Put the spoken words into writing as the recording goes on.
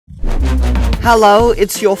Hello,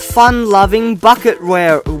 it's your fun-loving bucket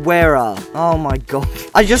wearer. Oh my god.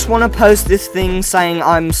 I just want to post this thing saying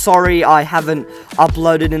I'm sorry I haven't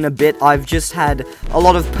uploaded in a bit. I've just had a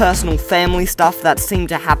lot of personal family stuff that seemed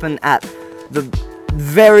to happen at the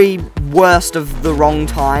very worst of the wrong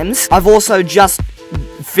times. I've also just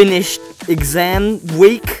finished exam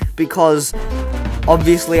week because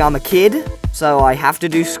obviously I'm a kid, so I have to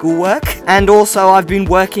do schoolwork. And also I've been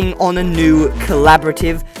working on a new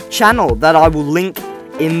collaborative channel that I will link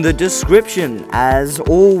in the description, as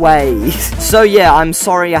always. So yeah, I'm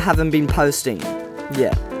sorry I haven't been posting.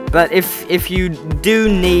 Yeah. But if you do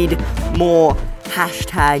need more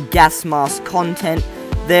hashtag gas mask content,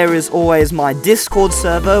 there is always my Discord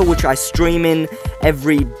server, which I stream in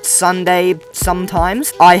every Sunday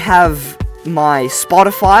sometimes. I have my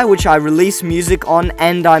Spotify, which I release music on,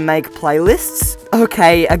 and I make playlists.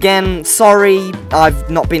 Okay, again, sorry, I've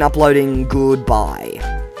not been uploading.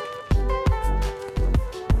 Goodbye.